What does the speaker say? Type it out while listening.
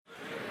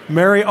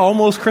Merry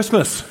almost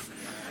Christmas.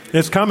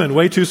 It's coming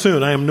way too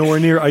soon. I am nowhere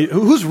near.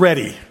 Who's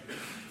ready?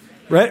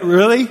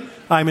 Really?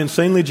 I'm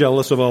insanely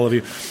jealous of all of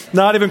you.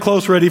 Not even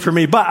close ready for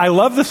me. But I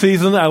love the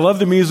season. I love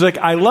the music.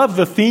 I love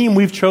the theme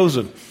we've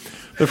chosen.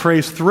 The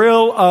phrase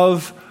thrill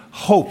of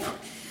hope.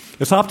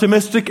 It's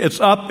optimistic, it's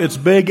up, it's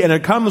big, and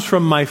it comes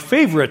from my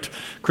favorite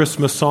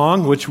Christmas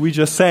song, which we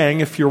just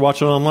sang. If you're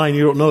watching online,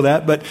 you don't know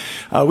that, but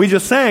we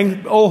just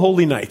sang, "Oh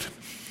Holy Night."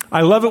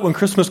 I love it when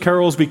Christmas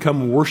carols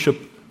become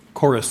worship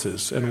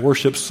choruses and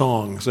worship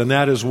songs, and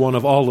that is one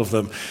of all of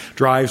them.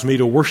 Drives me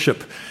to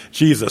worship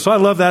Jesus. So I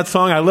love that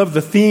song. I love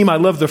the theme. I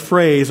love the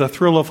phrase, a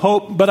thrill of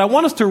hope. But I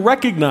want us to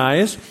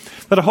recognize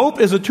that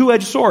hope is a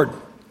two-edged sword.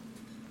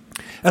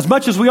 As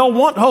much as we all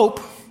want hope,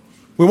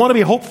 we want to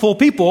be hopeful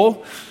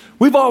people,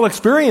 we've all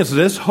experienced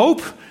this.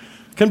 Hope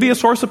can be a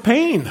source of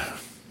pain.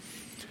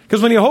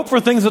 Because when you hope for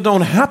things that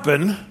don't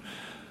happen,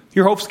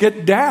 your hopes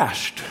get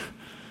dashed.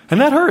 And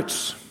that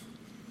hurts.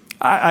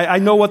 I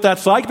know what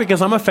that's like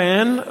because I'm a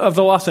fan of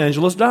the Los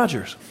Angeles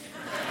Dodgers.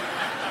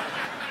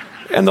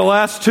 And the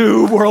last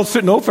two World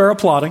Series, no fair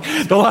applauding,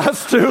 the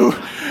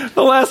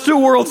last two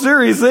World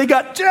Series, they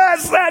got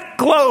just that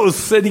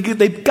close. And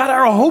they got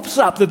our hopes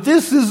up that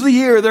this is the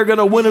year they're going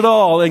to win it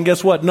all. And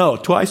guess what? No,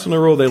 twice in a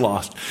row they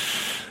lost.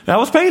 That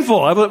was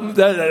painful.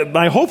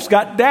 My hopes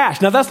got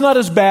dashed. Now, that's not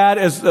as bad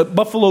as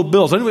Buffalo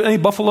Bills. Any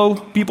Buffalo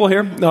people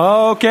here?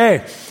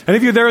 Okay. Any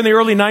of you there in the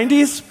early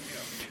 90s?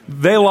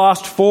 They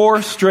lost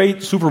 4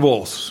 straight Super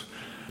Bowls.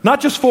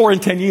 Not just 4 in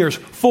 10 years,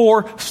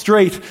 4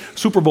 straight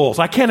Super Bowls.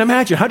 I can't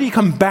imagine. How do you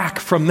come back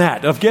from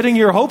that? Of getting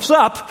your hopes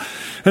up,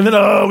 and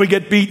then, we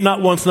get beat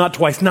not once, not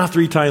twice, not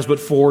 3 times, but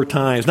 4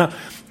 times. Now,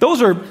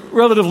 those are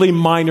relatively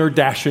minor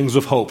dashings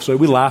of hope. So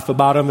we laugh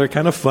about them. They're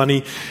kind of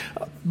funny.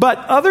 But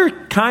other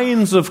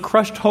kinds of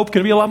crushed hope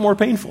can be a lot more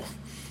painful.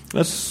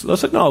 Let's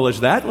acknowledge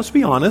that. Let's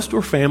be honest.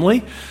 We're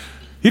family.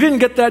 You didn't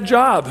get that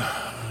job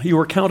you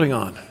were counting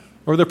on,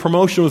 or the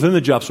promotion within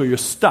the job, so you're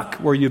stuck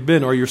where you've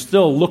been, or you're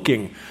still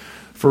looking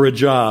for a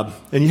job,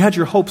 and you had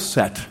your hopes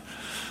set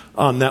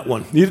on that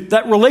one.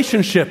 That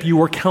relationship you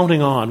were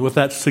counting on with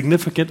that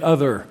significant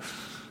other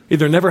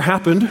either never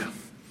happened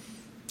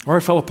or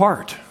it fell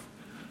apart,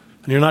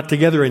 and you're not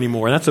together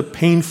anymore. And that's a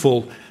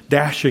painful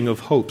dashing of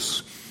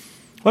hopes.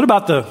 What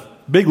about the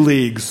big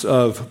leagues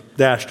of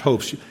dashed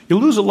hopes? You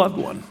lose a loved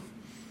one.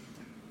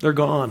 They're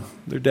gone.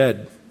 They're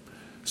dead,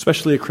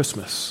 especially at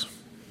Christmas.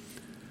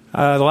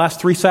 The last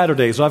 3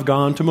 Saturdays, I've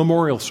gone to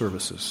memorial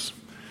services.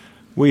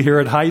 We here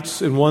at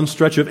Heights, in one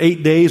stretch of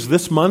 8 days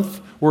this month,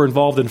 were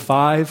involved in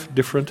 5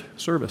 different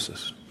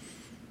services.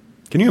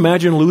 Can you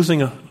imagine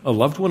losing a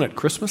loved one at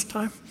Christmas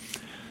time?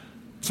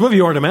 Some of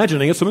you aren't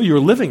imagining it. Some of you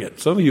are living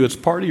it. Some of you, it's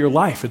part of your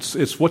life.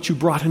 It's what you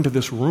brought into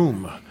this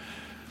room.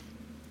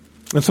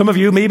 And some of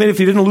you, maybe if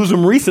you didn't lose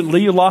them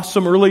recently, you lost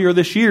some earlier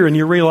this year, and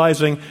you're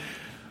realizing,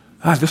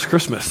 this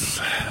Christmas,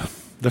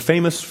 the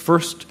famous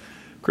first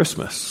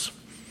Christmas,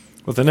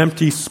 with an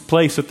empty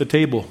place at the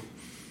table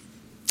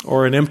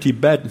or an empty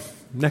bed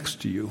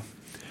next to you.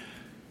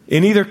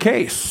 In either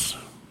case,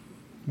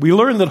 we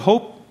learn that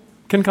hope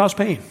can cause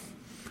pain.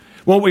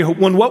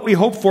 When what we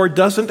hope for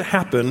doesn't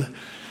happen,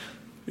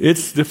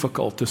 it's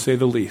difficult, to say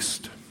the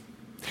least.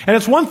 And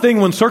it's one thing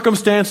when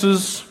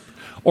circumstances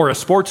or a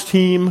sports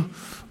team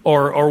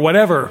or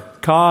whatever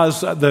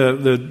cause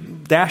the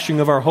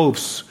dashing of our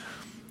hopes.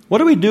 What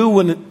do we do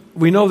when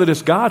we know that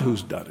it's God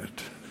who's done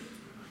it?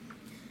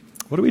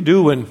 What do we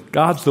do when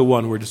God's the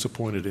one we're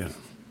disappointed in?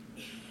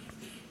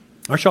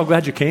 Aren't you all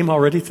glad you came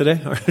already today?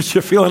 Aren't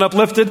you feeling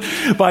uplifted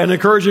by an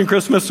encouraging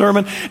Christmas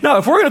sermon? Now,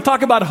 if we're going to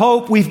talk about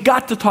hope, we've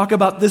got to talk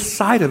about this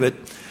side of it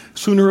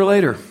sooner or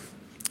later.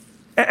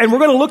 And we're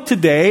going to look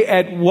today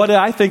at what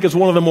I think is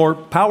one of the more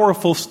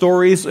powerful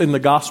stories in the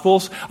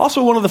Gospels,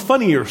 also one of the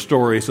funnier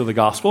stories of the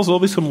Gospels. There'll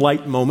be some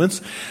light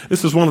moments.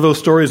 This is one of those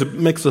stories that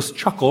makes us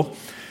chuckle,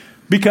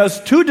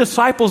 because 2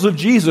 disciples of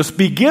Jesus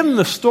begin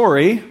the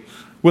story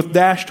with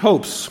dashed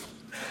hopes.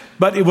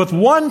 But with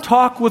one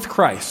talk with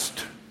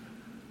Christ,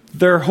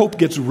 their hope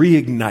gets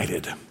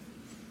reignited.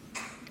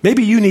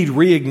 Maybe you need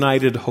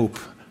reignited hope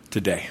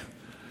today.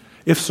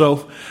 If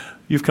so,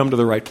 you've come to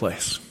the right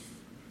place.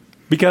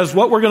 Because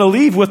what we're going to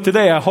leave with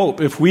today, I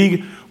hope, if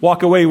we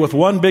walk away with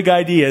one big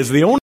idea, is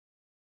the only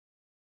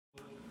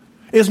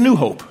is new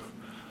hope.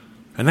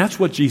 And that's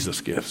what Jesus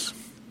gives.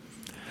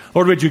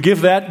 Lord, would you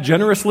give that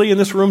generously in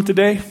this room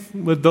today?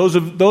 With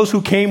those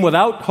who came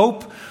without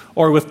hope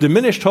or with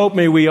diminished hope,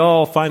 may we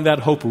all find that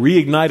hope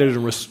reignited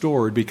and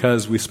restored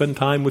because we spend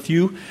time with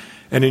you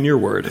and in your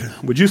word.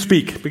 Would you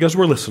speak? Because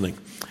we're listening.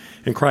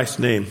 In Christ's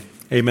name,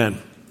 amen.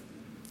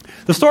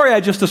 The story I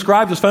just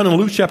described is found in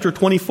Luke chapter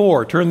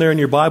 24. Turn there in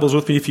your Bibles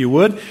with me if you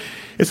would.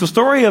 It's the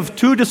story of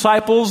 2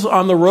 disciples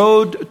on the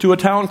road to a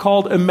town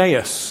called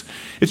Emmaus.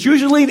 It's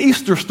usually an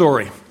Easter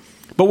story,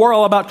 but we're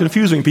all about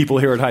confusing people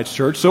here at Heights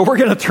Church, so we're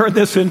going to turn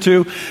this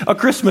into a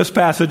Christmas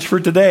passage for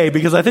today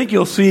because I think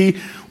you'll see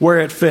where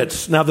it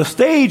fits. Now, the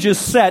stage is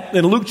set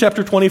in Luke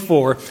chapter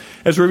 24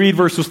 as we read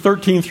verses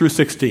 13 through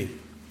 16.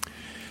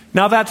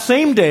 Now, that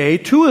same day,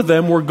 2 of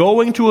them were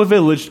going to a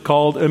village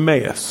called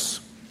Emmaus,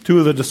 two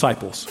of the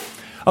disciples,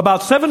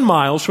 about 7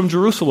 miles from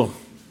Jerusalem.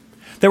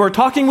 They were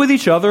talking with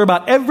each other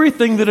about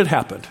everything that had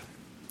happened.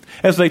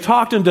 As they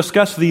talked and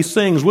discussed these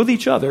things with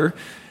each other,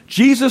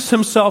 Jesus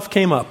himself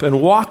came up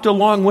and walked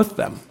along with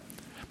them,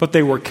 but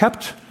they were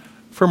kept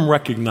from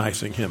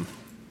recognizing him.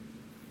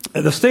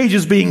 The stage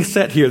is being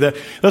set here.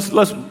 Let's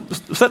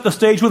set the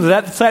stage with it.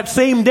 That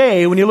same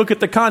day, when you look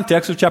at the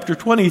context of chapter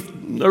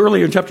 20,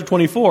 earlier in chapter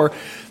 24,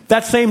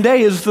 that same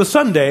day is the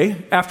Sunday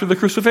after the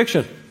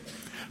crucifixion.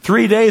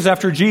 3 days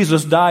after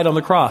Jesus died on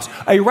the cross.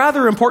 A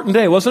rather important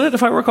day, wasn't it,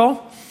 if I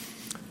recall?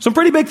 Some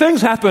pretty big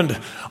things happened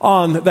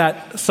on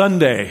that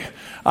Sunday.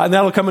 And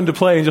that'll come into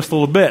play in just a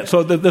little bit.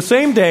 So the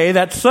same day,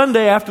 that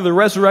Sunday after the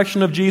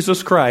resurrection of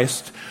Jesus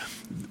Christ,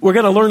 we're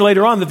going to learn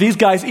later on that these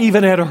guys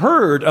even had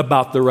heard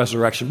about the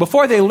resurrection.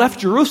 Before they left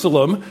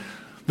Jerusalem,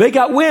 they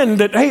got wind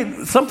that,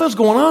 hey, something's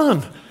going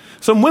on.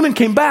 Some women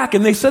came back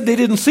and they said they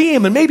didn't see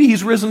him and maybe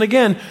he's risen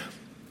again.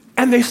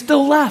 And they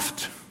still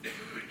left.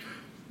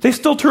 They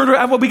still turned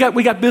around. Well,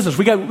 we got business.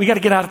 We got to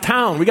get out of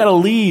town. We got to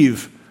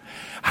leave.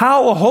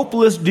 How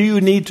hopeless do you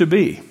need to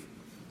be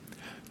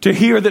to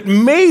hear that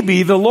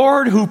maybe the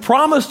Lord who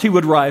promised he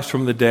would rise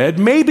from the dead,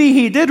 maybe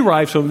he did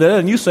rise from the dead,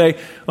 and you say,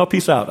 oh,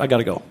 peace out, I got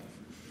to go.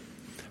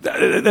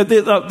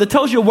 That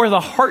tells you where the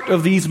heart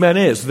of these men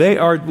is. They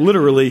are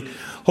literally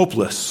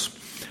hopeless.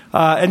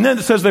 And then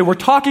it says they were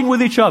talking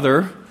with each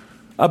other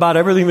about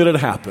everything that had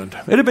happened.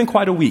 It had been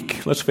quite a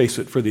week, let's face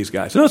it, for these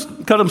guys. And let's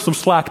cut them some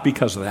slack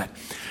because of that.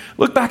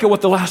 Look back at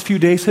what the last few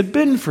days had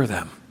been for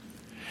them.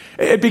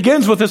 It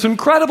begins with this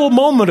incredible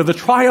moment of the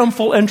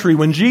triumphal entry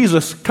when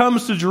Jesus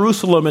comes to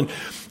Jerusalem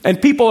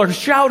and people are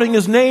shouting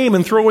his name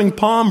and throwing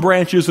palm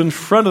branches in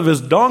front of his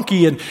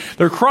donkey and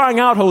they're crying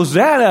out,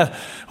 Hosanna,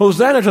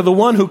 Hosanna to the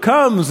one who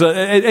comes.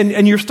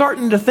 And you're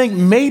starting to think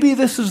maybe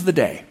this is the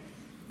day.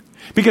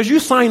 Because you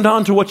signed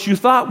on to what you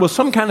thought was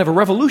some kind of a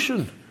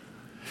revolution.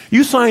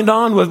 You signed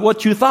on with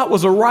what you thought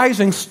was a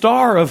rising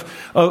star of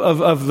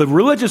the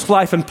religious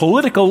life and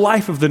political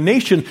life of the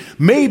nation.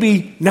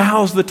 Maybe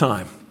now's the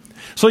time.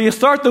 So you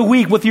start the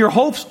week with your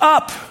hopes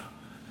up.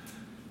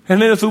 And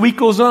then as the week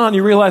goes on,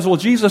 you realize, well,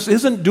 Jesus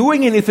isn't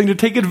doing anything to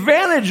take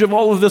advantage of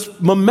all of this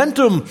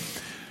momentum.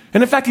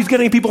 And in fact, he's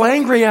getting people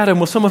angry at him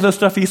with some of the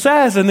stuff he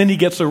says. And then he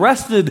gets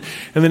arrested.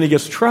 And then he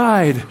gets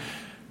tried.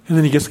 And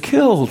then he gets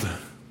killed.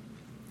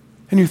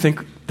 And you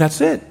think,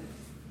 that's it.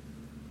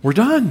 We're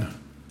done.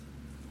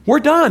 We're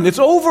done. It's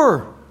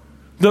over.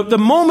 The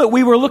moment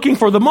we were looking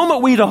for, the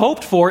moment we'd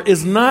hoped for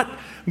is not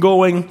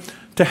going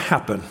to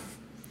happen.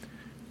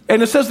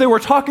 And it says they were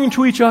talking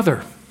to each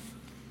other.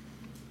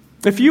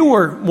 If you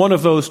were one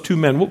of those two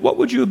men, what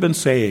would you have been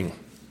saying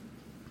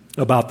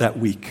about that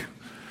week?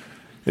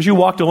 As you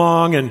walked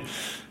along and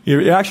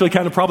you're actually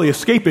kind of probably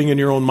escaping in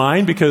your own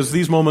mind because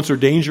these moments are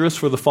dangerous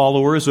for the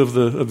followers of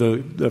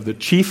the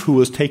chief who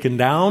was taken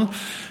down.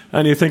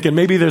 And you're thinking,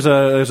 maybe there's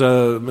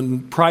a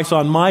price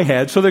on my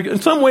head. So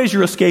in some ways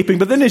you're escaping.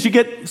 But then as you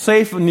get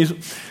safe, and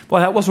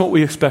boy, that wasn't what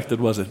we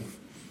expected, was it?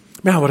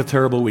 Man, what a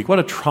terrible week. What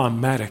a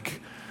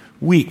traumatic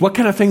week. What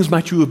kind of things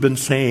might you have been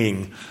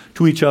saying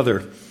to each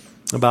other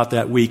about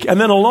that week? And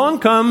then along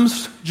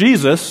comes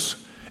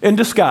Jesus in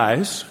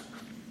disguise.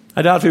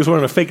 I doubt if he was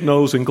wearing a fake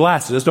nose and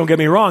glasses, don't get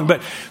me wrong,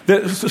 but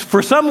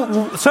for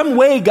some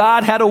way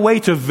God had a way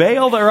to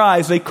veil their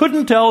eyes. They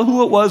couldn't tell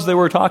who it was they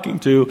were talking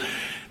to.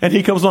 And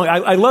he comes along.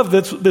 I love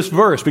this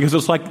verse because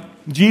it's like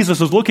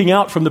Jesus is looking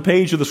out from the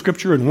page of the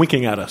scripture and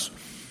winking at us.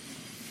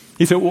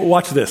 He said, well,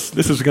 watch this.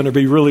 This is going to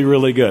be really,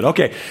 really good.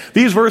 Okay,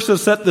 these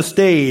verses set the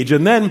stage,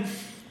 and then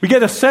we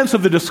get a sense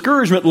of the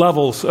discouragement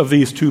levels of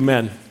these two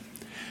men.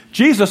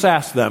 Jesus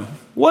asked them,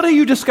 what are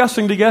you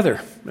discussing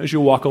together as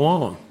you walk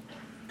along?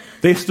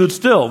 They stood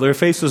still, their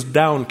faces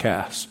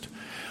downcast.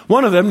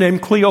 One of them,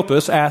 named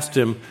Cleopas, asked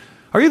him,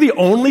 are you the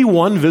only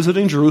one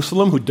visiting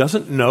Jerusalem who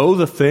doesn't know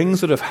the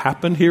things that have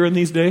happened here in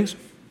these days?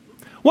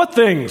 What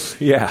things?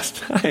 He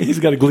asked. He's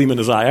got a gleam in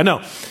his eye, I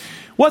know.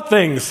 What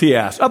things? He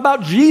asked.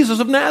 About Jesus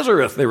of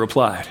Nazareth, they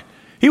replied.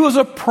 He was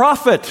a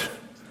prophet.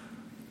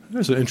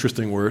 There's an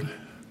interesting word.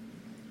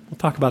 We'll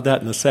talk about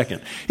that in a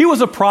second. He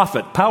was a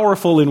prophet,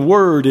 powerful in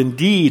word and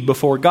deed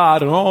before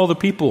God and all the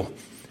people.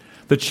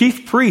 The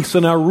chief priests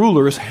and our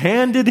rulers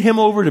handed him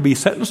over to be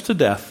sentenced to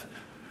death,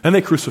 and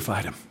they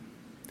crucified him.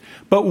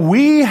 But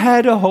we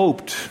had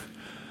hoped,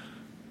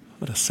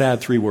 what a sad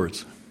 3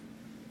 words.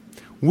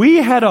 We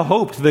had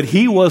hoped that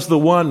he was the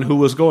one who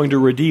was going to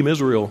redeem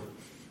Israel.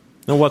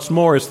 And what's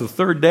more, it's the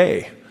 3rd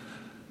day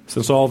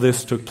since all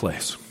this took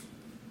place.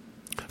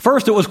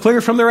 First, it was clear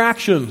from their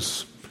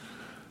actions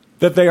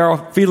that they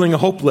are feeling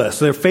hopeless.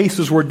 Their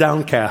faces were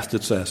downcast,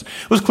 it says.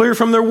 It was clear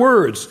from their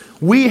words.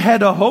 We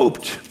had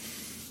hoped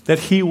that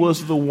he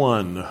was the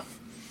one.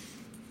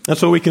 And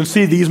so we can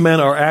see these men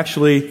are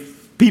actually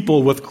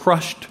people with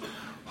crushed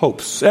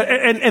hopes.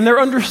 And they're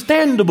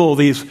understandable,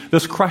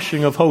 this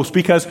crushing of hopes,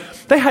 because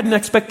they had an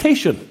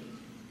expectation.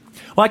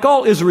 Like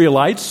all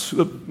Israelites,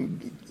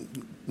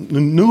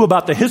 knew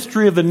about the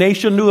history of the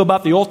nation, knew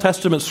about the Old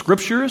Testament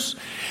scriptures.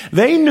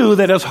 They knew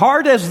that as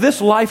hard as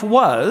this life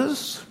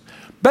was,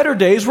 better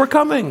days were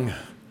coming.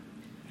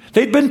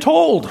 They'd been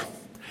told.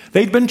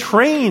 They'd been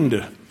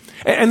trained.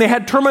 And they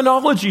had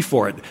terminology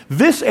for it.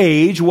 This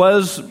age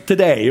was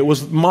today. It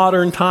was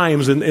modern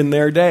times in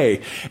their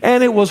day.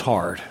 And it was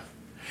hard.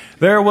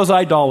 There was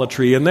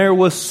idolatry, and there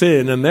was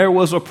sin, and there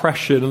was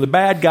oppression, and the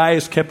bad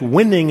guys kept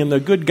winning, and the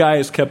good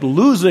guys kept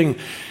losing,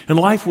 and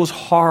life was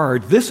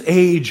hard. This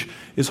age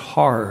is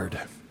hard.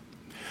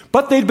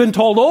 But they'd been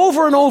told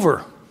over and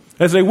over,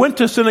 as they went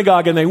to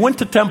synagogue and they went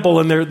to temple,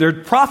 and their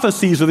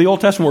prophecies of the Old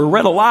Testament were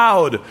read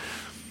aloud,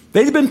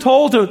 they'd been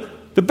told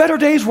the better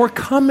days were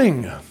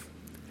coming.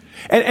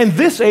 And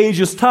this age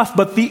is tough,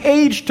 but the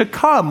age to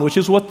come, which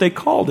is what they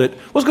called it,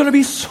 was going to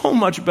be so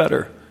much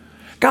better.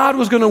 God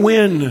was going to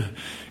win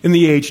in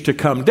the age to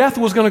come. Death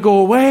was going to go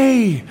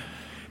away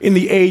in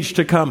the age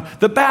to come.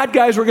 The bad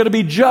guys were going to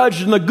be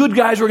judged, and the good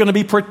guys were going to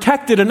be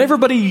protected, and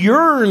everybody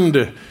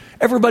yearned,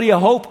 everybody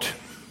hoped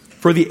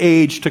for the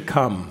age to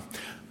come.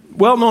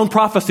 Well-known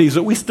prophecies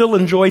that we still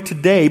enjoy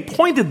today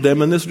pointed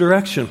them in this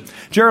direction.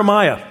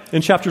 Jeremiah,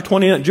 in chapter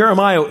 29,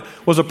 Jeremiah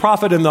was a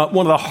prophet in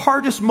one of the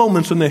hardest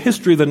moments in the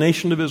history of the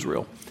nation of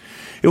Israel.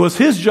 It was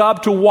his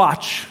job to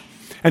watch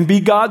and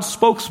be God's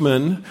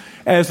spokesman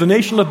as the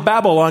nation of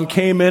Babylon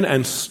came in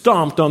and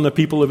stomped on the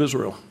people of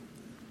Israel.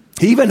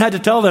 He even had to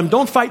tell them,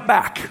 don't fight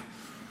back.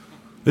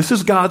 This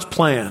is God's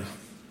plan.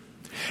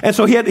 And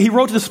so he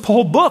wrote this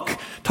whole book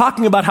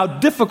talking about how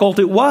difficult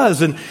it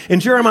was. And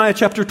in Jeremiah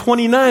chapter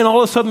 29,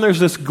 all of a sudden there's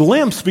this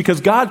glimpse because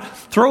God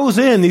throws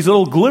in these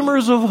little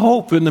glimmers of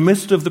hope in the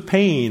midst of the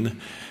pain.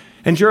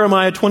 And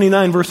Jeremiah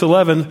 29 verse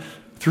 11,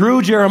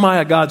 through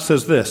Jeremiah, God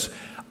says this,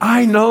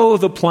 I know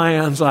the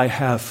plans I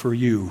have for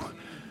you,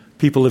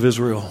 people of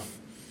Israel.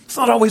 It's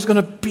not always going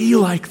to be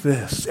like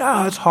this.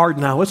 Yeah, it's hard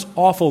now. It's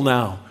awful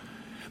now.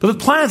 But the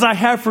plans I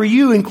have for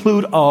you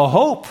include a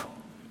hope.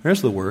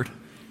 There's the word.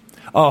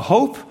 A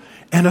hope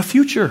and a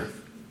future.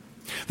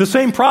 The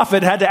same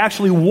prophet had to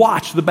actually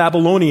watch the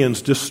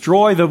Babylonians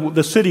destroy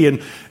the city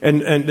and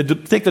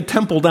take the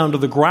temple down to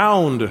the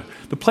ground.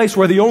 The place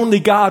where the only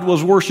God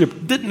was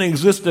worshipped didn't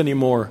exist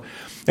anymore.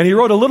 And he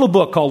wrote a little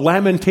book called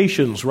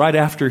Lamentations right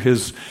after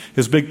his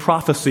big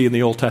prophecy in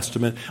the Old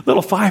Testament. A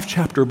little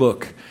 5-chapter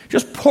book.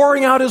 Just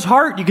pouring out his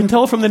heart. You can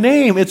tell from the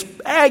name. It's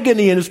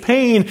agony and it's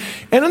pain.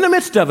 And in the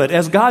midst of it,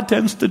 as God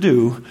tends to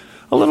do,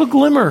 a little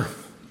glimmer.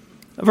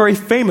 A very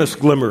famous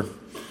glimmer.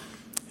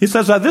 He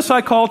says, this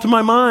I call to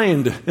my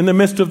mind in the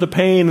midst of the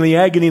pain and the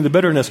agony and the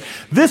bitterness.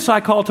 This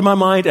I call to my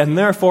mind, and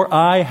therefore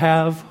I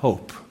have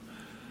hope.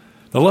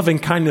 The loving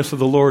kindness of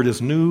the Lord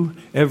is new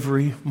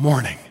every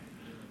morning.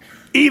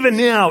 Even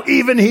now,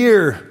 even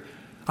here,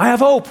 I have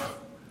hope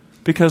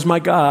because my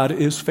God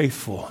is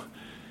faithful,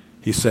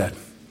 he said.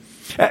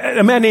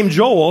 A man named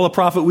Joel, a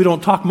prophet we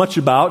don't talk much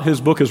about, his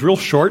book is real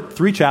short,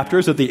 3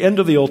 chapters at the end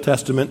of the Old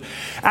Testament,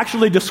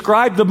 actually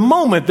described the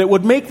moment that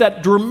would make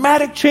that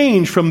dramatic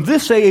change from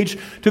this age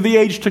to the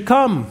age to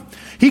come.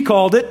 He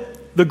called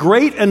it the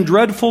great and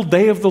dreadful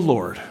day of the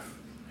Lord.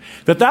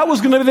 That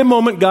was going to be the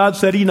moment God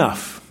said,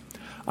 enough.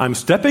 I'm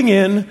stepping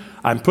in,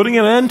 I'm putting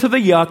an end to the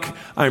yuck,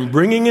 I'm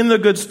bringing in the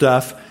good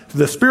stuff,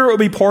 the Spirit would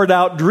be poured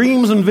out,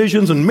 dreams and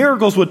visions and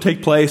miracles would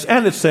take place,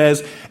 and it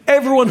says,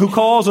 everyone who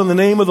calls on the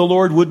name of the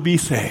Lord would be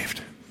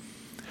saved.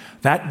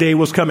 That day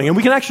was coming, and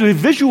we can actually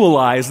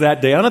visualize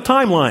that day on a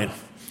timeline.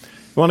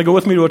 You want to go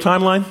with me to a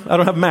timeline? I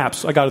don't have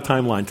maps, I got a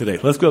timeline today.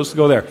 Let's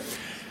go there.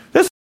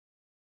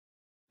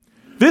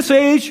 This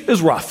age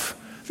is rough.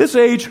 This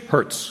age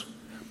hurts.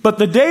 But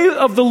the day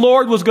of the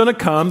Lord was going to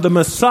come, the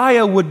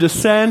Messiah would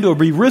descend or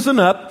be risen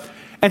up,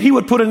 and he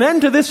would put an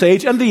end to this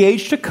age, and the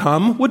age to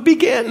come would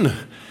begin.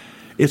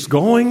 It's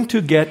going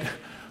to get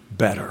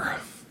better.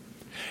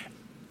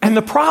 And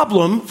the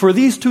problem for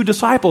these 2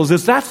 disciples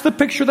is that's the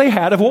picture they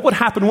had of what would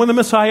happen when the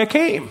Messiah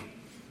came.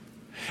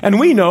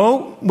 And we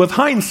know, with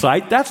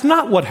hindsight, that's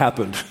not what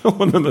happened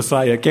when the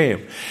Messiah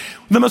came.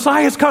 The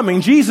Messiah is coming.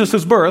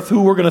 Jesus' birth,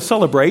 who we're going to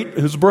celebrate,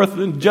 his birth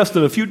in just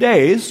in a few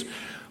days,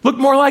 looked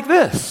more like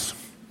this.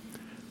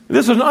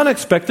 This is an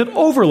unexpected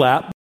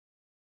overlap.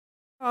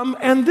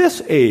 And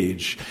this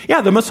age.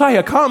 Yeah, the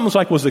Messiah comes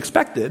like was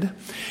expected,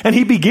 and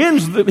he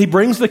brings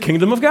the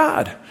kingdom of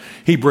God.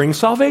 He brings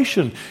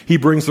salvation. He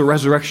brings the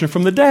resurrection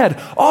from the dead.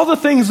 All the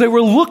things they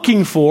were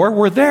looking for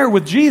were there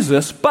with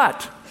Jesus,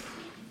 but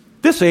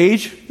this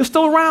age is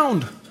still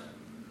around.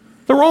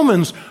 The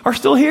Romans are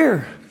still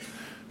here.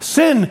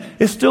 Sin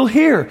is still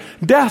here.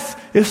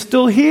 Death is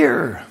still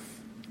here.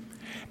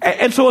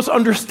 And so it's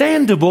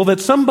understandable that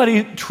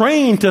somebody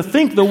trained to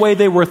think the way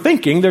they were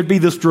thinking, there'd be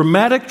this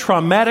dramatic,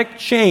 traumatic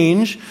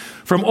change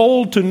from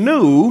old to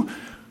new,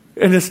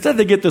 and instead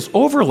they get this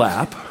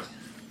overlap.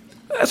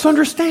 That's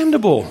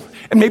understandable.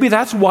 And maybe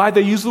that's why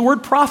they use the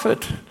word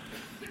prophet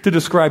to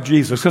describe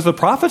Jesus, because the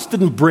prophets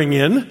didn't bring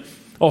in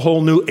a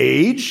whole new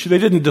age. They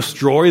didn't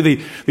destroy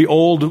the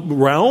old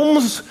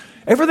realms.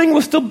 Everything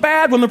was still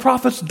bad when the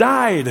prophets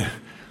died,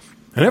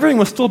 and everything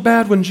was still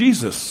bad when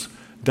Jesus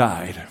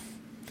died.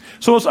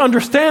 So it's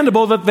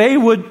understandable that they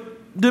would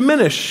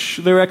diminish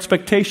their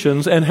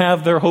expectations and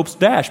have their hopes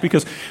dashed,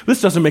 because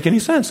this doesn't make any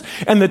sense.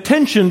 And the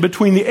tension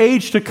between the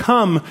age to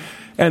come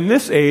and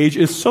this age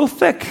is so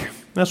thick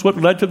That's what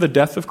led to the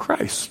death of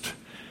Christ.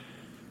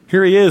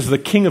 Here he is, the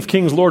King of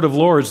Kings, Lord of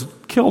Lords,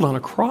 killed on a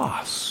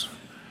cross.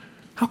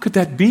 How could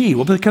that be?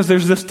 Well, because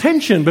there's this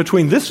tension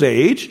between this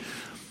age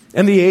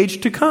and the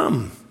age to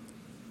come.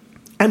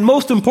 And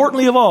most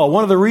importantly of all,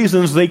 one of the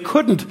reasons they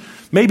couldn't,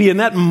 maybe in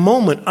that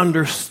moment,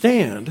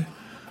 understand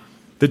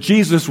that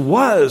Jesus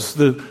was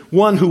the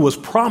one who was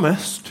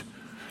promised,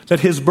 that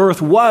his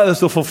birth was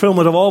the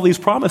fulfillment of all these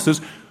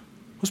promises,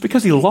 was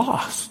because he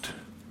lost.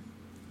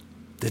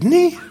 Didn't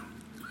he?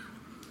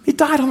 He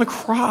died on the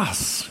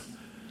cross.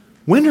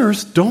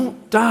 Winners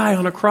don't die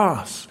on a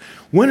cross.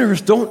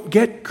 Winners don't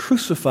get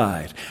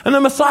crucified. And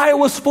the Messiah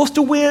was supposed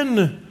to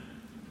win.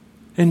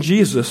 And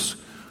Jesus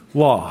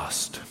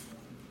lost.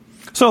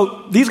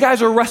 So these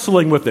guys are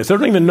wrestling with this. They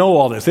don't even know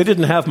all this. They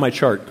didn't have my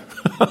chart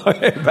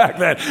back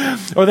then.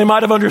 Or they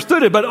might have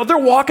understood it. But they're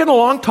walking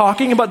along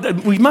talking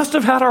about, we must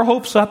have had our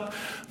hopes up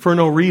for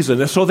no reason.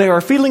 And so they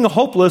are feeling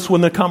hopeless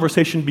when the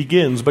conversation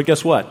begins. But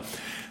guess what?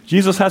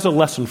 Jesus has a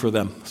lesson for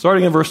them.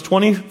 Starting in verse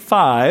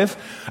 25,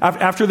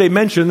 after they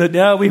mention that,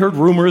 yeah, we heard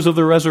rumors of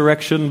the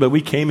resurrection, but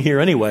we came here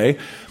anyway,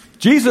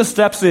 Jesus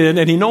steps in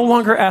and he no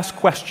longer asks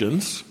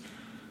questions.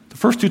 The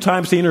first two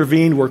times he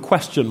intervened were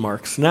question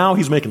marks. Now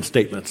he's making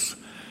statements.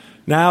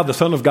 Now the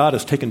Son of God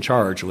has taken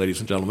charge, ladies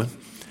and gentlemen.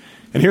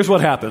 And here's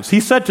what happens. He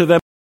said to them,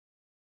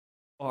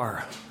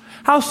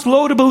 how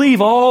slow to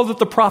believe all that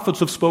the prophets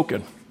have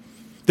spoken.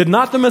 Did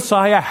not the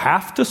Messiah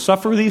have to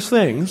suffer these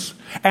things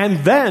and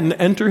then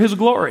enter his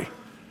glory?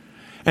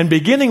 And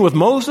beginning with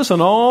Moses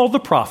and all the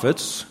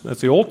prophets,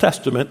 that's the Old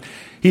Testament,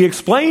 he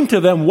explained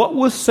to them what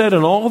was said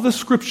in all the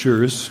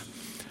scriptures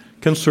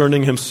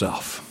concerning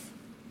himself.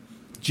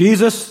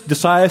 Jesus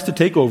decides to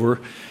take over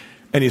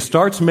and he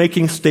starts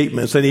making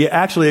statements and he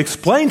actually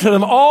explained to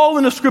them all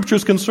in the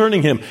scriptures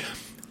concerning him.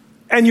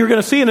 And you're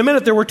going to see in a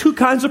minute there were two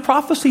kinds of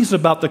prophecies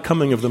about the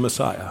coming of the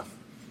Messiah.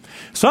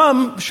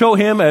 Some show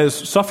him as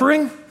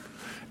suffering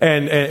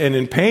and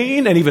in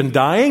pain and even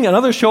dying, and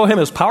others show him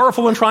as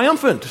powerful and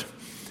triumphant.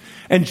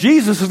 And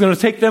Jesus is going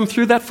to take them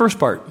through that first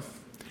part.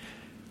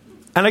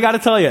 And I got to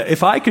tell you,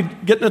 if I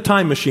could get in a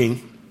time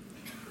machine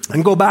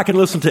and go back and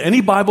listen to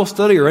any Bible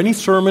study or any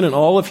sermon in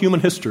all of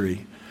human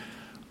history,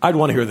 I'd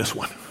want to hear this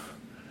one.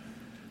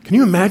 Can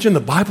you imagine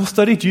the Bible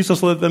study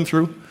Jesus led them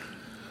through?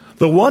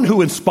 The one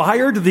who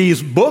inspired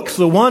these books,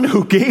 the one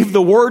who gave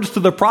the words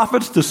to the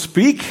prophets to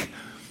speak,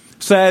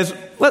 says,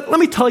 let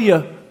me tell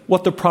you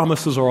what the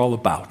promises are all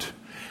about.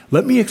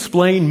 Let me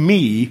explain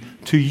me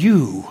to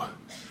you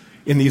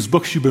in these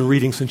books you've been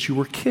reading since you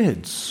were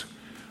kids.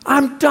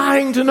 I'm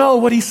dying to know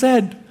what he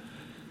said.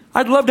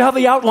 I'd love to have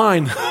the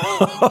outline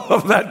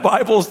of that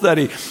Bible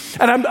study.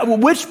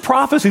 And which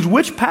prophecies,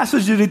 which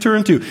passage did he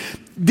turn to?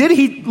 Did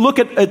he look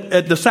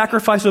at the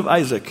sacrifice of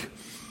Isaac?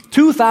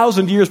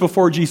 2,000 years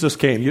before Jesus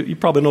came. You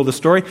probably know the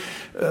story.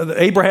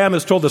 Abraham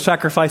is told to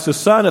sacrifice his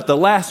son. At the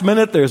last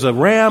minute, there's a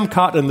ram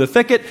caught in the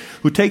thicket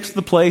who takes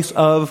the place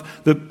of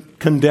the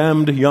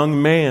condemned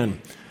young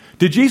man.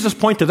 Did Jesus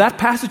point to that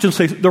passage and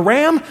say, the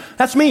ram,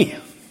 that's me?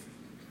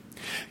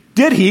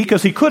 Did he,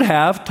 because he could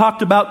have,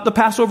 talked about the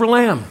Passover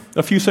lamb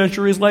a few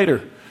centuries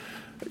later?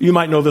 You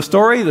might know the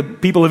story. The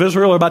people of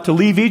Israel are about to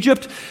leave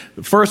Egypt.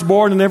 The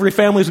firstborn in every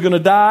family is going to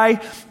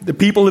die. The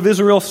people of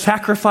Israel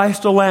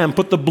sacrificed a lamb,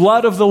 put the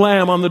blood of the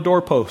lamb on the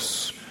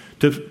doorposts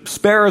to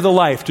spare the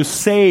life, to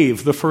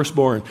save the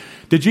firstborn.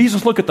 Did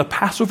Jesus look at the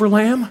Passover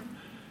lamb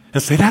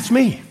and say, that's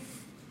me?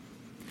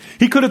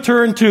 He could have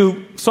turned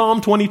to Psalm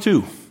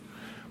 22,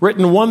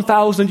 written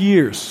 1,000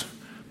 years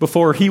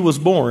before he was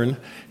born,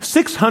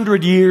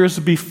 600 years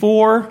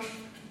before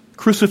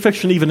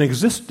crucifixion even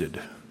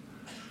existed,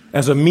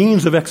 as a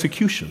means of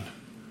execution.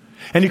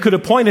 And he could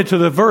have pointed to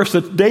the verse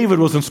that David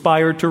was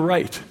inspired to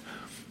write.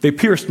 They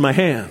pierced my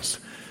hands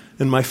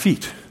and my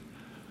feet.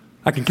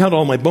 I can count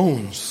all my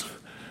bones.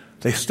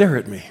 They stare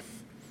at me.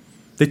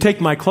 They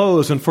take my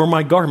clothes, and for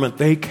my garment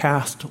they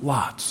cast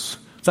lots.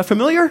 Is that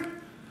familiar?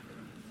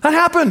 That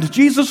happened.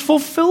 Jesus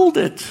fulfilled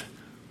it.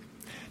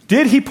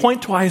 Did he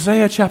point to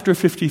Isaiah chapter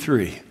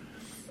 53,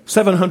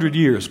 700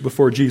 years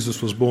before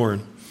Jesus was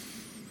born,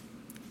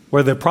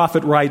 where the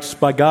prophet writes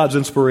by God's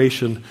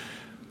inspiration,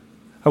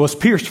 I was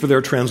pierced for their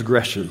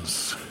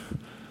transgressions.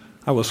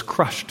 I was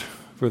crushed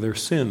for their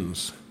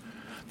sins.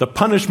 The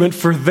punishment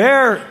for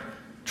their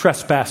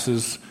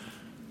trespasses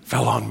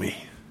fell on me.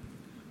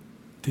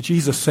 Did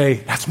Jesus say,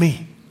 that's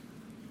me?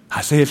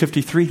 Isaiah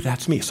 53,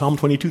 that's me. Psalm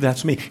 22,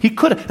 that's me. He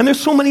could have, and there's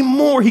so many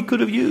more he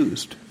could have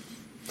used.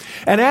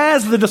 And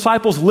as the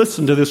disciples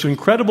listened to this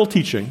incredible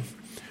teaching,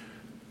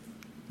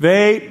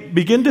 they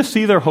begin to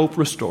see their hope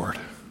restored.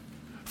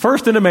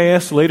 First in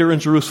Emmaus, later in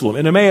Jerusalem.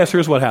 In Emmaus,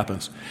 here's what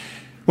happens.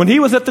 When he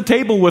was at the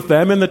table with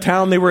them in the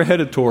town they were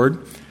headed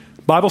toward,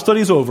 Bible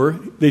study's over,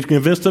 they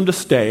convinced him to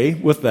stay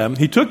with them.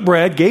 He took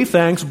bread, gave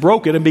thanks,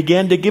 broke it, and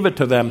began to give it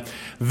to them.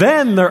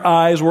 Then their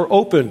eyes were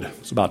opened.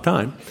 It's about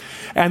time.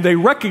 And they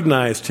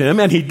recognized him,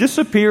 and he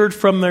disappeared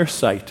from their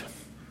sight.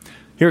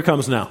 Here it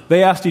comes now.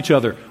 They asked each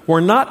other, were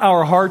not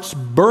our hearts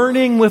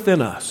burning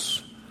within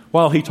us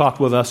while he talked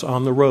with us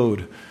on the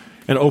road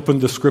and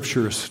opened the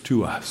Scriptures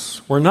to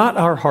us? Were not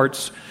our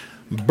hearts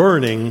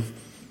burning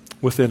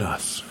within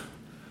us?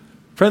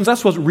 Friends,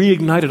 that's what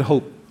reignited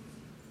hope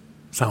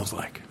sounds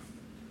like.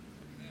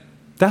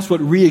 That's what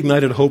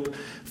reignited hope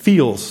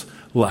feels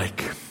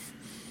like.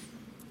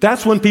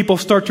 That's when people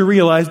start to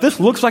realize this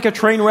looks like a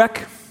train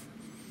wreck.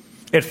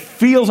 It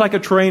feels like a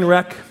train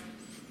wreck.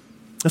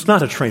 It's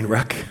not a train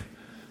wreck.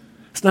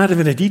 It's not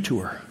even a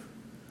detour.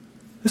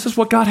 This is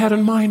what God had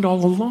in mind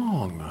all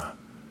along.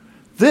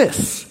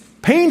 This,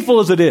 painful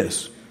as it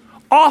is,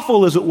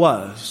 awful as it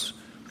was,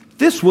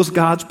 this was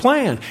God's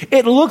plan.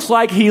 It looks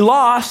like he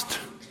lost,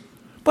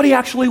 but he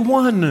actually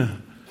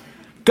won.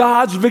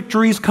 God's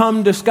victories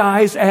come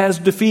disguised as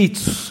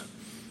defeats.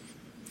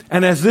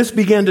 And as this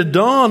began to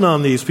dawn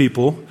on these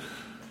people,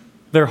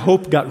 their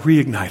hope got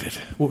reignited.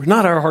 Were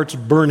not our hearts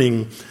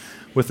burning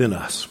within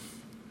us?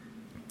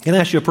 Can I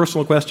ask you a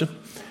personal question?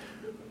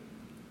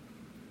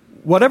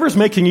 Whatever's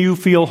making you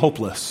feel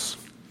hopeless,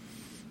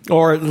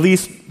 or at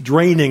least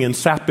draining and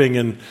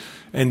sapping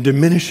and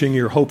diminishing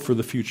your hope for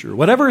the future,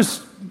 whatever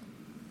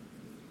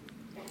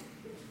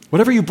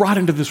you brought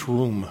into this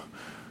room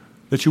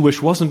that you wish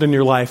wasn't in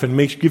your life and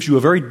gives you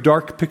a very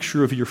dark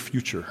picture of your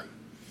future,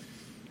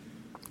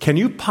 can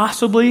you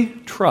possibly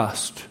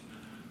trust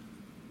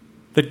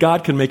that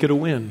God can make it a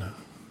win?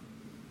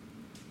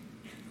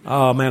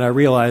 Oh man, I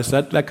realize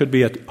that could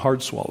be a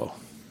hard swallow.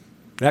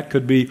 That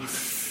could be,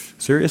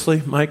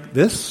 seriously, Mike,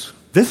 this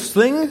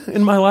thing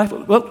in my life?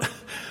 Well,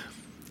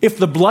 if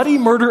the bloody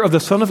murder of the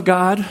Son of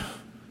God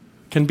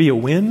can be a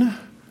win,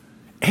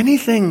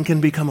 anything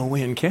can become a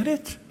win, can't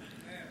it?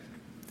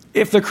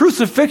 If the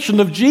crucifixion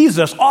of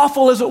Jesus,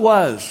 awful as it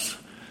was,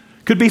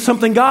 could be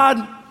something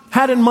God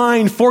had in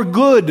mind for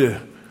good,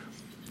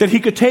 that he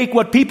could take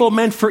what people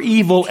meant for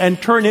evil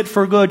and turn it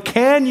for good,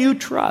 can you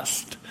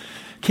trust?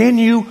 Can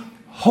you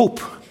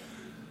hope?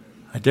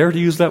 I dare to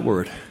use that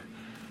word,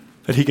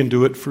 that he can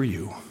do it for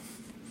you.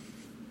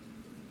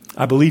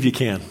 I believe you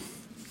can.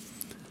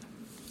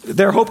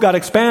 Their hope got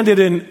expanded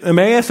in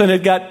Emmaus, and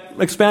it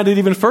got expanded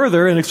even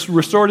further and it's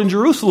restored in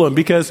Jerusalem,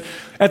 because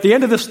at the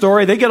end of the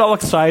story, they get all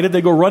excited.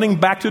 They go running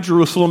back to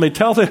Jerusalem. They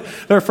tell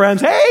their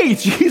friends, hey,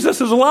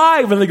 Jesus is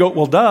alive. And they go,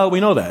 well, duh,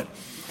 we know that.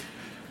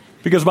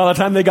 Because by the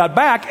time they got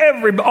back,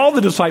 all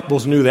the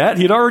disciples knew that.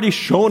 He'd already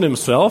shown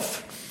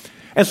himself.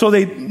 And so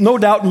they no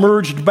doubt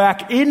merged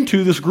back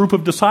into this group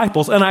of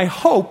disciples. And I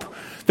hope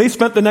they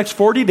spent the next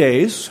 40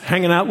 days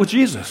hanging out with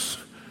Jesus.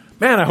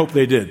 Man, I hope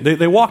they did.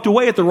 They walked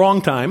away at the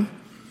wrong time.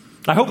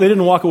 I hope they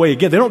didn't walk away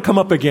again. They don't come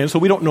up again, so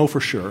we don't know for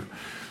sure.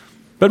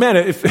 But man,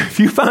 if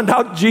you found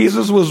out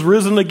Jesus was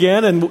risen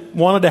again and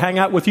wanted to hang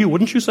out with you,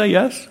 wouldn't you say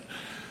yes?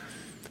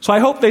 So I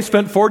hope they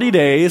spent 40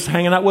 days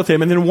hanging out with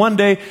him. And then one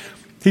day,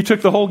 he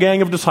took the whole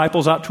gang of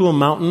disciples out to a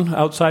mountain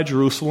outside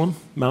Jerusalem,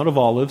 Mount of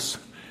Olives.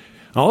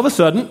 And all of a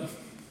sudden,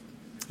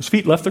 his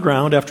feet left the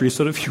ground after he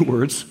said a few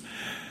words,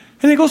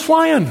 and he goes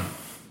flying.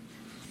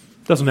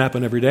 Doesn't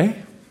happen every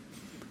day.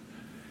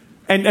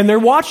 And they're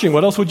watching.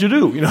 What else would you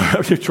do? You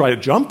know, you try to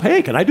jump?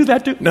 Hey, can I do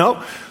that too?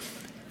 No.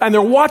 And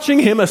they're watching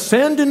him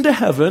ascend into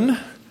heaven,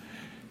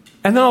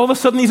 and then all of a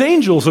sudden these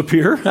angels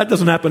appear. That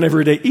doesn't happen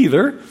every day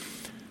either.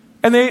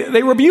 And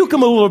they rebuke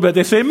him a little bit.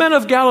 They say, men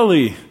of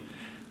Galilee,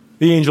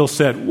 the angel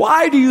said,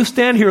 why do you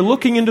stand here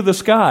looking into the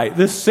sky?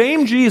 This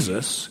same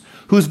Jesus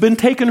who's been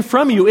taken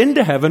from you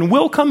into heaven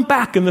will come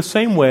back in the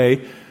same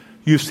way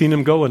you've seen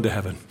him go into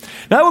heaven.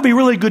 Now, that would be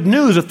really good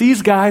news if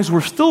these guys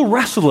were still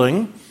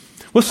wrestling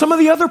with some of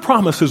the other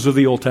promises of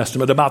the Old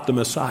Testament about the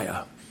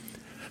Messiah.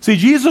 See,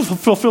 Jesus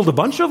fulfilled a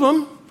bunch of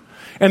them,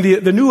 and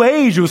the new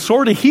age was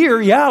sort of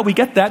here. Yeah, we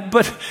get that,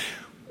 but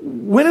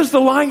when is the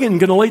lion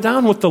going to lay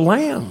down with the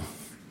lamb?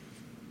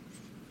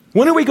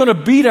 When are we going to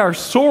beat our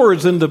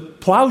swords into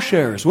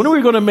plowshares? When are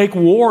we going to make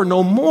war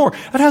no more?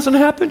 That hasn't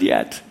happened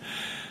yet.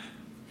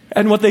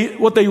 And what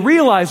they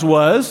realized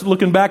was,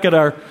 looking back at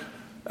our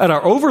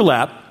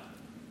overlap,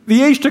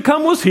 the age to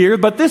come was here,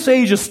 but this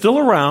age is still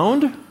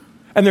around,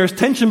 and there's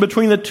tension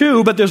between the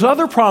two, but there's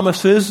other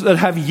promises that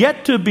have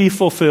yet to be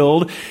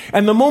fulfilled.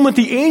 And the moment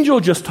the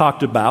angel just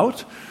talked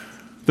about,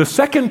 the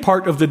second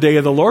part of the day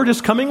of the Lord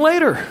is coming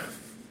later.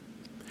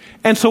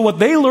 And so what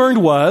they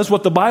learned was,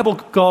 what the Bible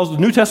calls, the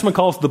New Testament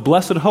calls the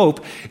blessed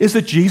hope, is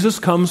that Jesus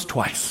comes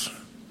twice.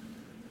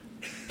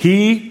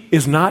 He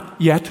is not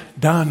yet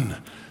done,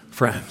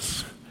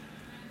 friends.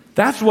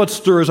 That's what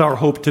stirs our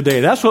hope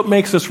today. That's what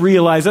makes us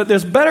realize that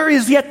there's better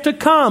is yet to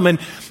come. And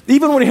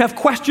even when we have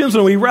questions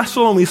and we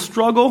wrestle and we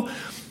struggle,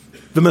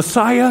 the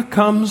Messiah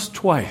comes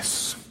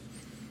twice.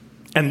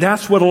 And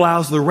that's what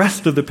allows the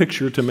rest of the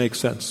picture to make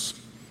sense.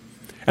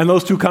 And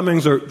those two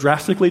comings are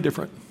drastically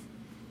different.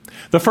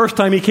 The first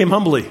time he came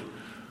humbly.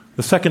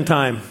 The second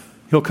time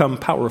he'll come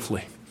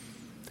powerfully.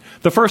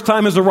 The first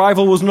time his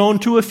arrival was known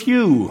to a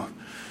few.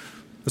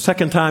 The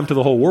second time to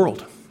the whole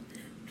world.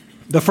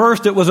 The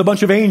first, it was a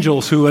bunch of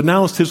angels who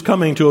announced his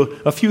coming to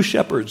a few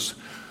shepherds.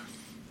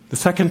 The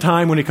second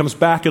time, when he comes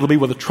back, it'll be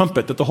with a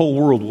trumpet that the whole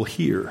world will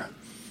hear.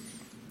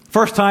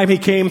 First time, he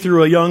came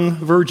through a young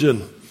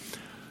virgin,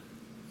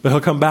 but he'll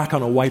come back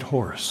on a white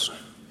horse.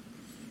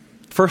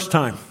 First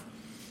time,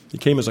 He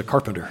came as a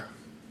carpenter.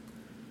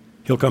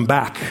 He'll come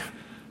back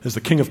as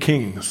the King of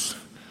Kings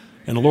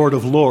and Lord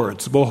of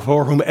Lords,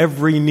 before whom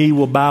every knee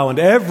will bow and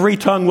every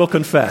tongue will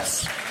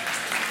confess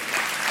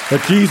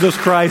that Jesus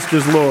Christ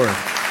is Lord.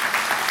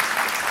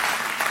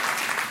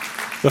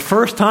 The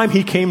first time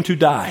he came to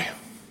die.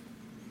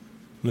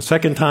 And the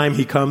second time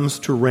he comes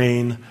to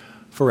reign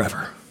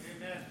forever.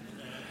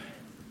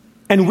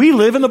 And we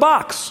live in the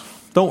box,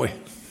 don't we?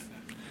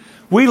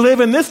 We live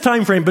in this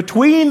time frame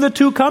between the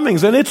two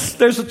comings, and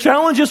there's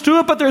challenges to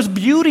it, but there's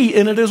beauty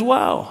in it as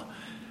well.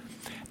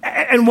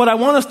 And what I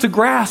want us to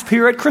grasp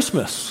here at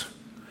Christmas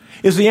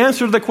is the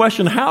answer to the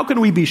question, how can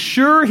we be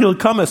sure he'll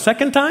come a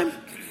second time?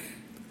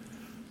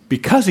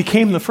 Because he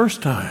came the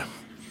first time.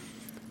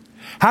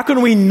 How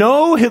can we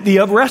know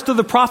the rest of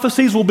the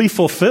prophecies will be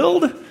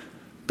fulfilled?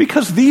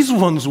 Because these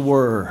ones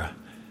were.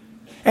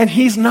 And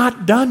he's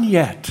not done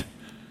yet.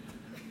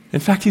 In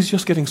fact, he's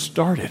just getting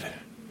started.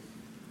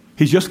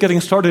 He's just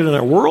getting started in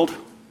our world.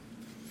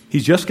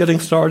 He's just getting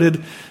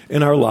started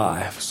in our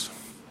lives.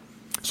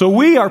 So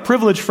we are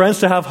privileged, friends,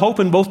 to have hope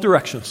in both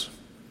directions.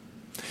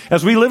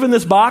 As we live in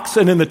this box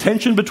and in the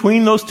tension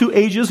between those two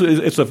ages,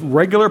 it's a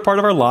regular part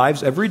of our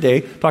lives every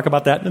day. Talk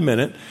about that in a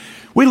minute.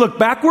 We look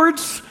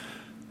backwards,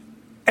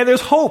 and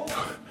there's hope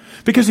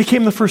because he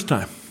came the first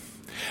time.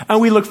 And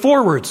we look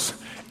forwards,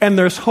 and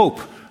there's hope,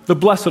 the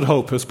blessed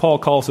hope, as Paul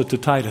calls it to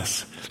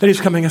Titus, that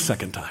he's coming a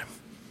second time.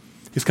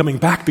 He's coming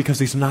back because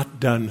he's not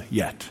done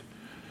yet.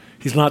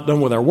 He's not done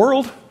with our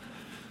world,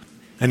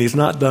 and he's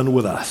not done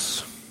with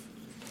us.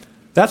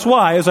 That's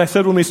why, as I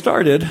said when we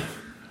started,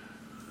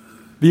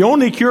 the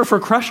only cure for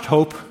crushed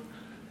hope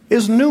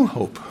is new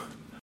hope.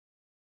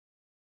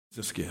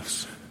 Jesus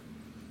gives.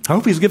 I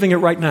hope he's giving it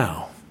right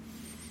now.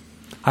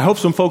 I hope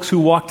some folks who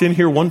walked in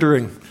here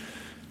wondering,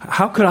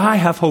 how could I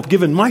have hope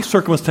given my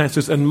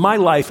circumstances and my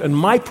life and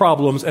my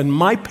problems and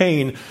my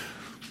pain,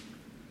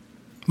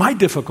 my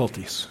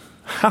difficulties?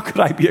 How could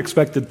I be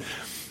expected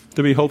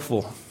to be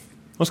hopeful? Well,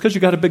 it's because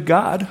you got a big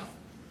God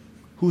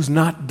who's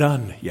not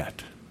done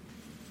yet.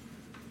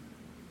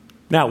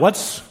 Now,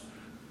 what's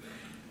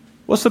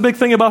the big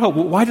thing about hope?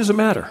 Why does it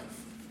matter?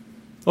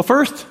 Well,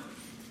 first,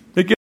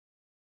 it gives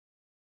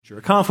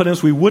a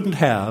confidence we wouldn't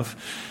have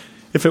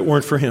if it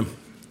weren't for him.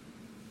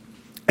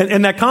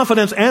 And that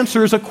confidence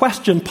answers a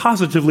question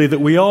positively that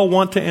we all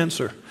want to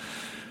answer.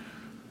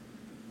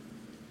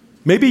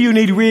 Maybe you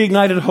need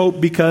reignited hope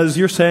because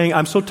you're saying,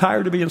 I'm so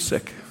tired of being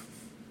sick.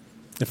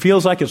 It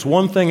feels like it's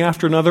one thing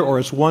after another, or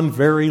it's one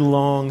very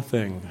long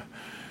thing.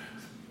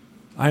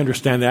 I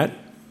understand that.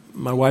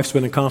 My wife's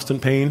been in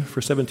constant pain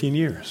for 17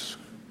 years.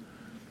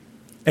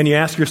 And you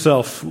ask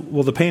yourself,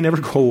 will the pain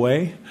ever go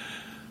away?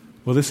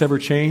 Will this ever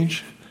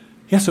change?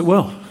 Yes, it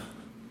will.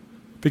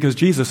 Because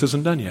Jesus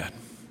isn't done yet.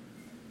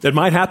 It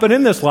might happen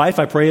in this life.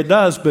 I pray it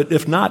does. But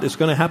if not, it's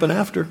going to happen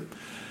after.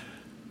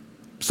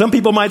 Some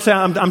people might say,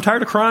 I'm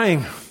tired of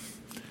crying.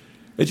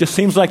 It just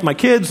seems like my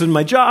kids and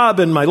my job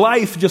and my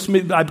life,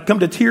 I come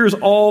to tears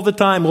all the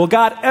time. Will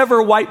God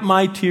ever wipe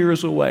my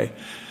tears away?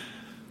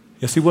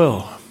 Yes, he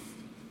will.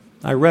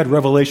 I read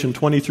Revelation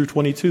 20 through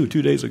 22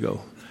 2 days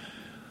ago.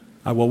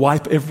 I will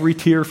wipe every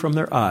tear from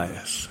their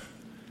eyes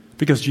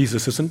because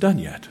Jesus isn't done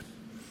yet.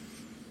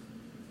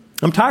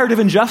 I'm tired of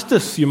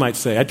injustice, you might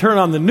say. I turn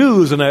on the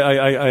news and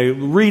I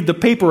read the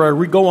paper,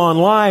 go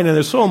online, and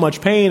there's so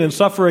much pain and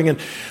suffering and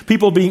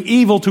people being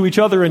evil to each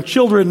other and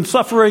children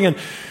suffering. And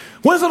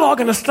when's it all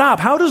going to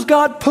stop? How does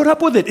God put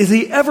up with it? Is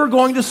he ever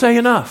going to say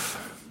enough?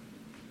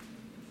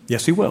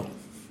 Yes, he will.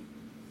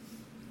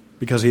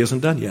 Because he isn't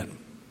done yet.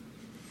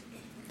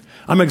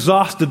 I'm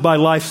exhausted by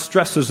life's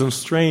stresses and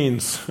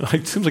strains.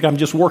 It seems like I'm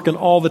just working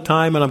all the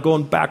time and I'm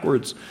going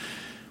backwards.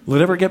 Will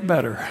it ever get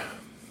better?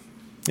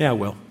 Yeah, it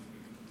will.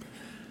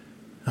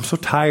 I'm so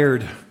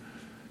tired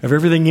of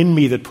everything in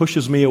me that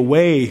pushes me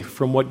away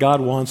from what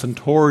God wants and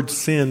towards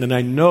sin, and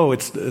I know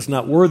it's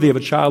not worthy of a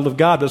child of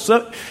God.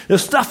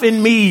 There's stuff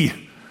in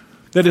me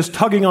that is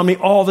tugging on me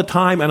all the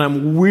time, and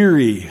I'm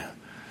weary.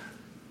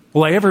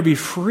 Will I ever be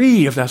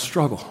free of that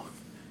struggle?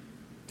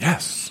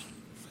 Yes,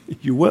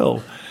 you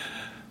will.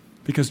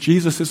 Because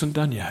Jesus isn't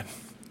done yet.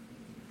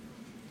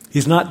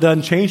 He's not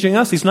done changing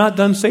us. He's not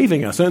done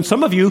saving us. And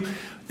some of you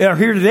are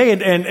here today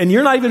and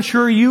you're not even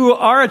sure you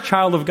are a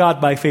child of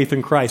God by faith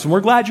in Christ. And we're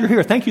glad you're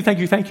here. Thank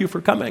you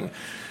for coming.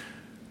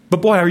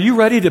 But boy, are you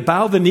ready to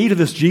bow the knee to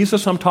this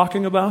Jesus I'm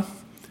talking about?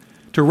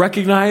 To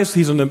recognize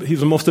he's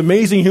the most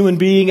amazing human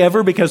being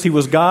ever because he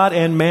was God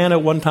and man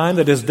at one time,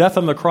 that his death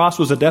on the cross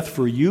was a death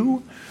for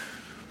you?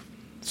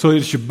 So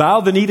you should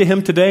bow the knee to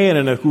him today and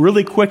in a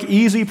really quick,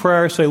 easy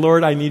prayer, say,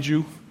 Lord, I need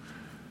you.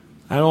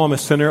 I know I'm a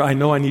sinner. I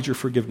know I need your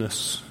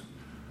forgiveness.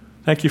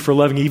 Thank you for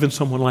loving even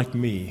someone like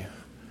me.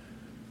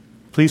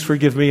 Please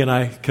forgive me, and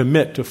I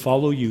commit to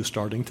follow you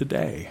starting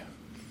today.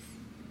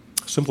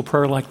 A simple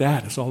prayer like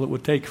that is all it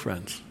would take,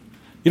 friends.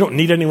 You don't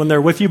need anyone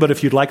there with you, but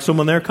if you'd like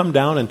someone there, come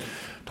down and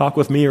talk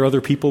with me or other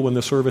people when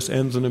the service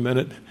ends in a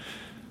minute.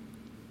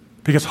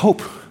 Because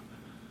hope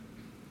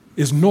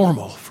is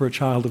normal for a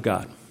child of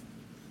God.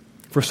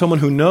 For someone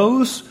who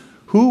knows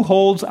who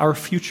holds our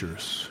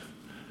futures.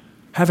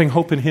 having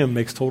hope in him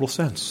makes total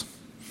sense.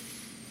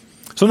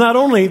 So not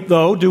only,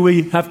 though, do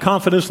we have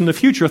confidence in the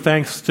future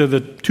thanks to the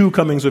two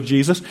comings of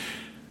Jesus,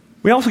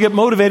 we also get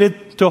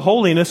motivated to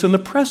holiness in the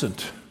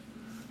present.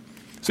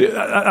 See,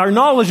 our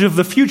knowledge of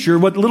the future,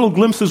 what little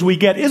glimpses we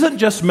get, isn't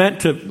just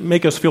meant to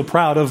make us feel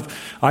proud of,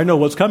 I know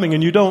what's coming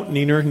and you don't,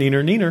 neener,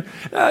 neener,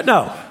 neener.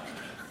 No,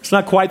 it's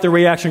not quite the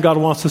reaction God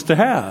wants us to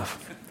have.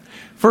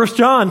 1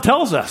 John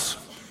tells us,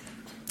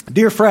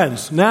 dear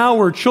friends, now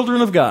we're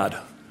children of God.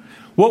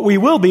 What we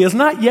will be has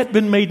not yet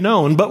been made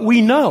known, but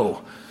we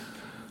know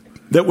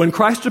that when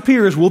Christ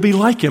appears, we'll be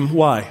like him.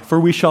 Why? For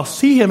we shall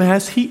see him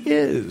as he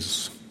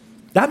is.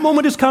 That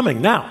moment is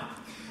coming. Now,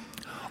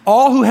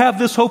 all who have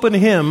this hope in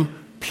him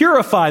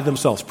purify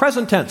themselves,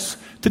 present tense,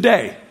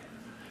 today,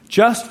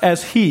 just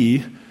as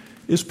he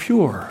is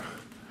pure.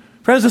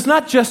 Friends, it's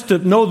not just to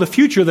know the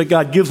future that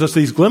God gives us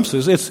these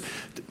glimpses. It's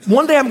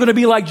one day I'm going to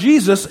be like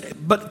Jesus,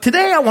 but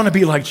today I want to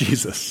be like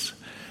Jesus.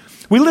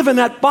 We live in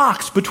that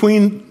box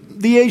between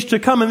the age to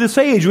come and this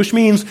age, which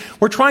means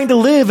we're trying to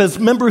live as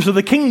members of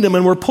the kingdom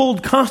and we're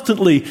pulled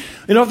constantly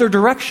in other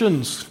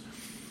directions.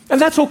 And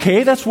that's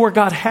okay. That's where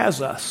God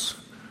has us.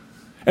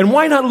 And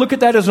why not look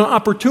at that as an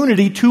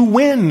opportunity to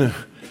win,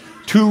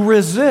 to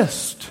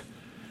resist,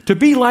 to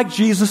be like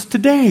Jesus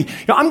today?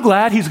 You know, I'm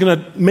glad he's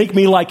going to make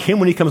me like him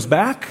when he comes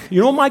back.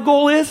 You know what my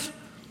goal is?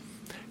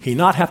 He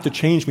not have to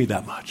change me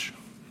that much.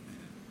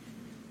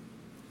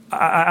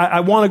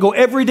 I want to go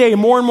every day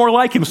more and more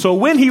like him. So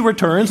when he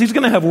returns, he's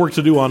going to have work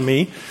to do on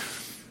me.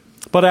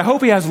 But I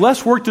hope he has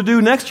less work to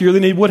do next year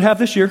than he would have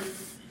this year.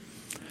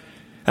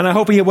 And I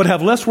hope he would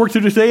have less work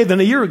to do today than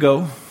a year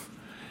ago.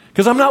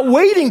 Because I'm not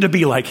waiting to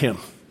be like him.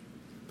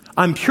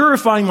 I'm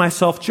purifying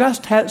myself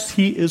just as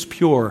he is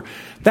pure.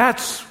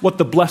 That's what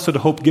the blessed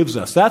hope gives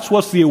us. That's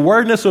what the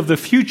awareness of the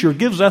future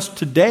gives us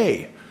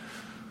today.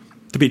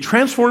 To be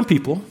transformed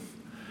people,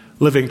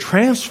 living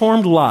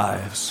transformed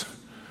lives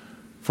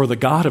for the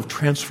God of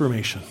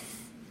transformation.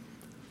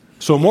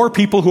 So more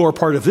people who are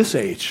part of this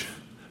age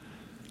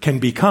can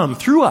become,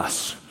 through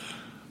us,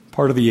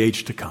 part of the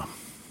age to come.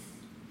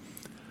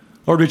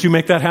 Lord, would you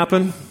make that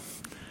happen?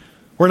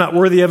 We're not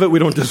worthy of it. We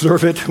don't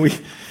deserve it.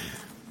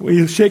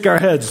 We shake our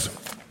heads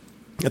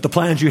at the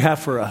plans you have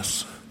for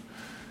us.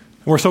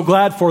 And we're so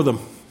glad for them.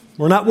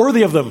 We're not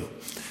worthy of them.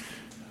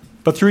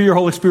 But through your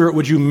Holy Spirit,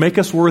 would you make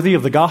us worthy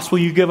of the gospel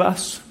you give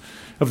us,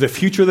 of the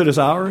future that is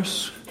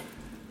ours?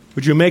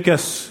 Would you make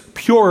us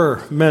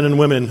pure men and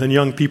women and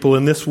young people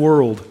in this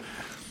world,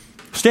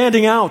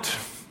 standing out,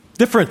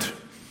 different,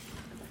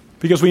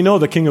 because we know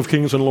the King of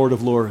Kings and Lord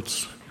of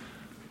Lords.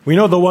 We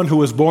know the one who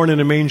was born in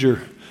a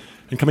manger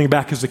and coming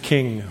back as a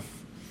king,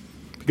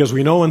 because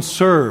we know and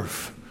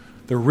serve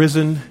the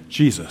risen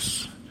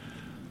Jesus.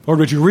 Lord,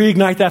 would you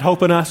reignite that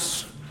hope in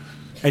us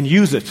and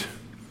use it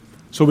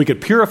so we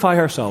could purify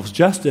ourselves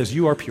just as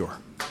you are pure.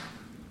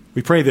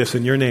 We pray this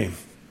in your name.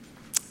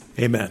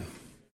 Amen.